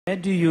Where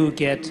do you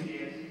get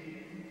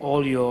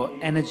all your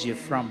energy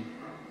from?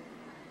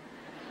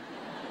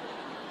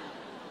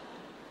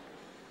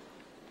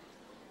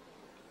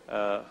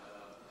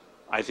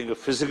 I think a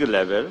physical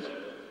level,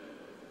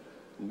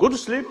 good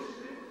sleep,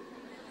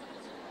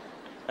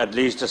 at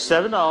least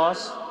 7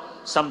 hours,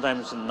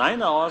 sometimes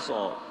 9 hours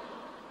or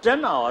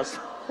 10 hours.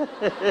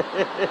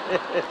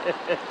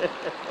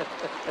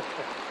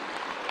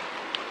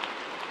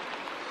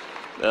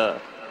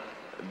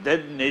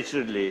 Then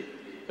naturally,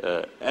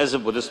 as a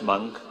Buddhist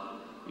monk,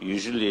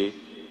 usually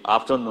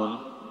afternoon,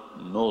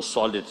 no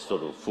solid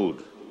sort of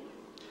food.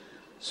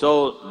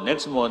 So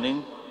next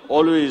morning,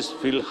 always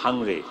feel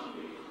hungry.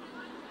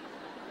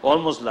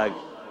 Almost like,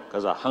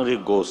 because a hungry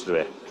ghost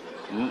way.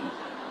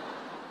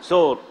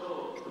 So,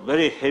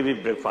 very heavy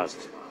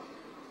breakfast.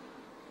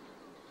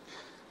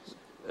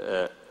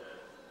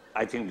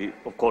 I think,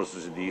 of course,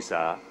 these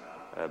are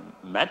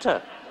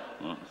matter.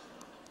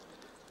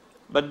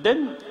 But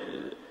then,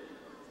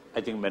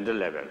 I think mental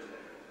level.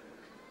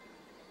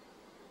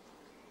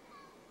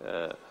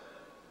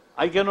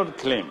 I cannot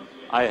claim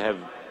I have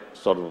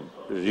sort of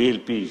real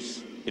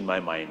peace in my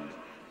mind.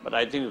 But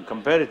I think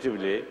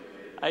comparatively,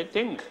 I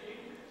think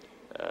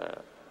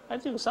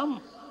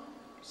some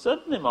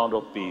certain amount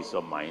of peace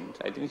of mind,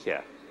 I think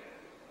here.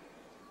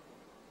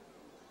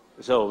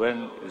 So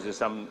when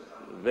some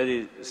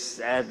very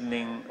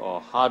saddening or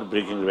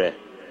heartbreaking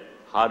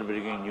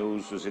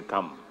news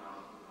come,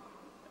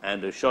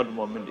 and a short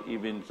moment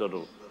even sort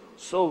of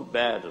so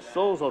bad,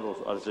 so sort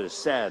of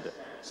sad,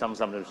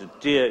 sometimes a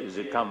tear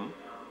come,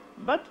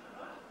 but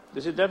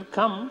that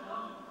come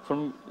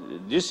from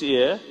this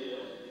year,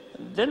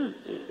 then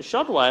a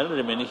short while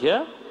remain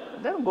here,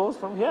 then goes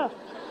from here.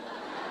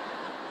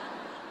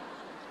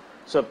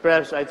 So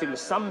perhaps I think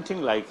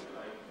something like,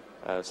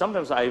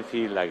 sometimes I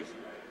feel like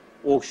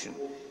ocean,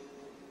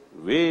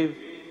 wave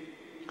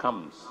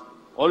comes,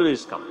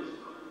 always comes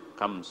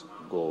and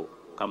goes.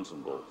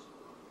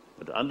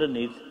 But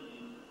underneath,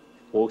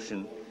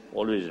 ocean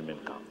always remain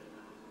calm.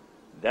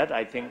 That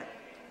I think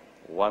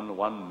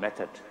one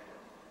method,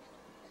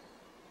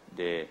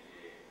 the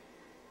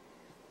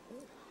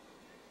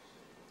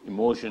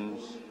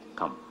emotions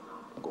come,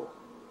 go.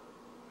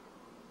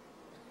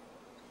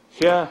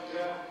 Here,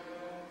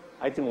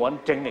 I think one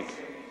technique,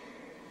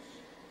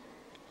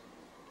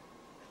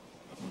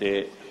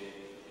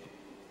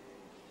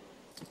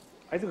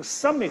 I think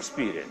some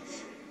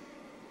experience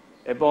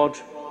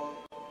about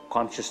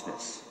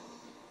consciousness.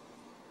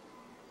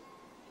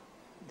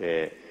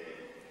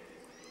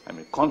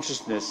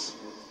 Consciousness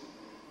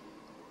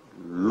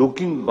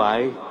looking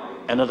by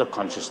another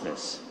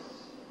consciousness.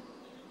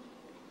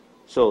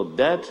 So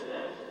that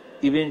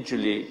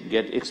eventually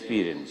get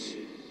experience.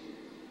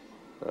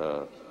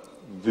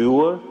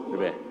 Viewer,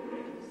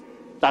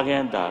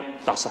 Tagenda,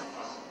 Tasa.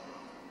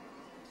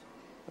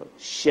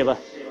 Sheba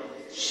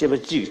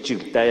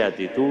jig daya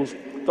di tu,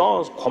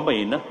 dos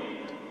combine,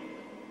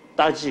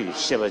 Taji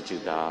sheba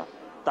jig da,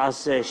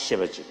 Tase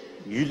sheba jig,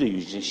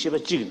 Yuli sheba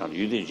jig, not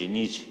Yuli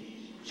nichi.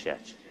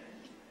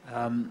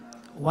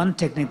 One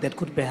technique that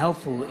could be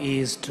helpful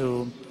is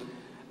to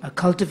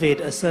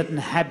cultivate a certain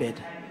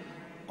habit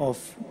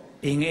of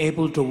being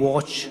able to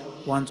watch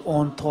one's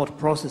own thought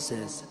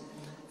processes.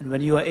 And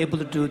when you are able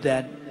to do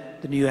that,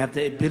 then you have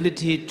the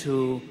ability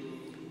to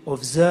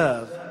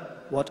observe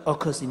what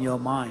occurs in your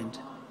mind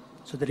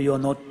so that you are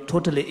not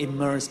totally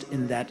immersed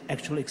in that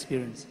actual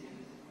experience.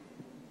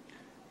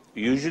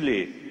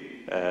 Usually,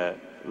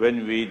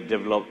 when we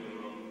develop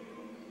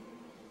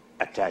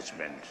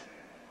attachment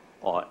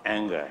or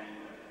anger,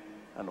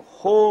 and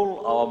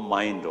whole our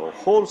mind or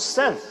whole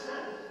self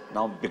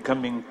now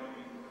becoming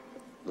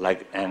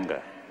like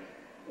anger.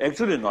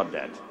 Actually not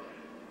that.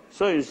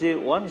 So you see,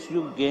 once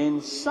you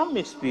gain some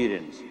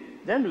experience,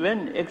 then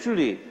when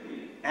actually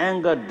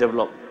anger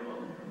develops,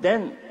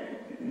 then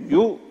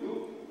you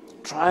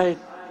try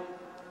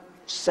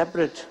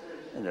separate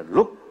and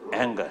look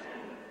anger.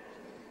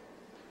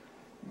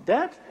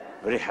 That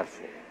very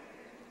helpful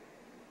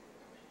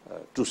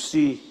to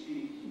see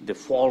the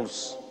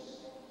false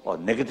or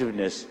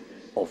negativeness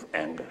of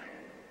anger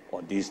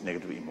or these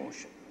negative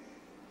emotions.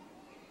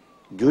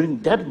 During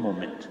that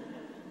moment,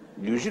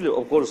 usually,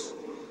 of course,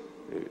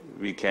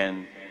 we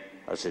can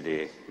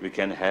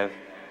have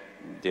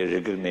the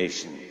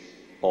recognition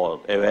or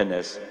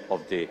awareness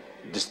of the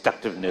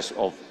destructiveness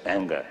of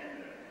anger.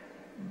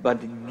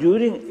 But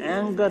during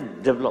anger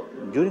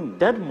develop, during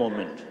that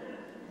moment,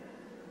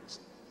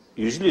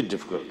 usually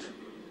difficult.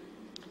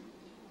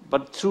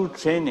 But through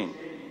training,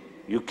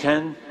 you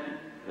can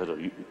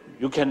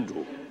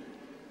do.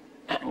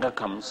 Anger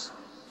comes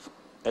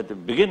at the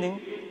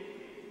beginning,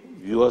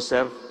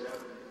 yourself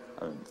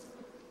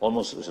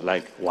almost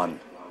like one.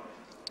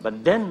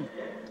 But then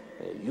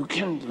you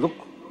can look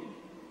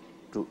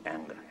to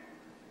anger.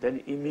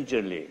 Then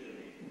immediately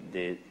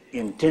the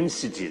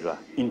intensity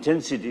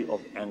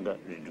of anger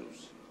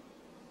reduces.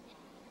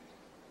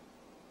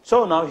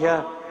 So now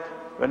here,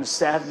 when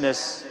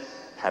sadness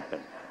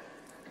happens,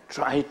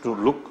 try to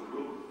look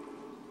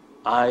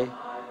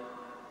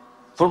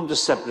from the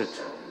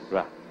separate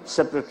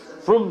separate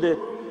from the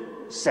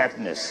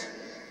sadness.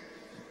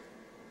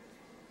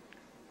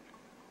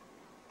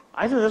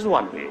 I think that's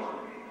one way.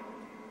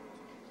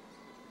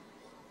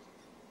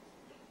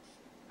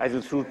 I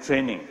think through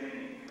training,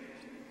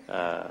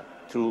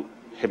 through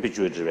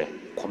habituation,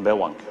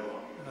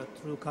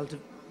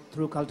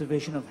 through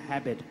cultivation of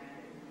habit.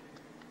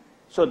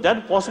 So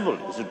that possible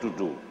is to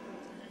do.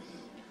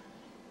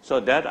 So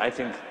that I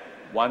think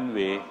one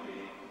way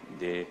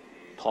the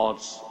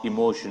thoughts,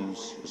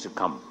 emotions is to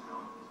come.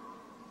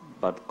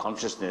 But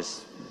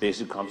consciousness,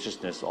 basic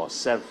consciousness or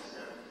self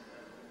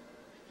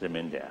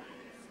remain there.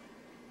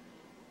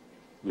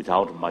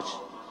 Without much,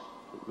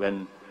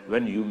 when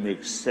you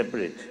make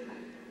separation,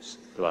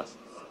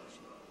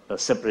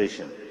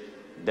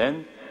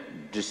 then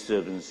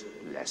disturbance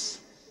less.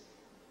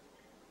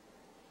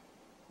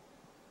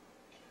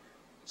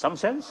 Some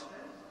sense?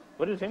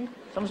 What do you think?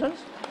 Some sense?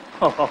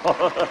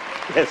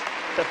 Yes.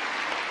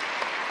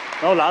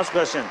 Now last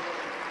question.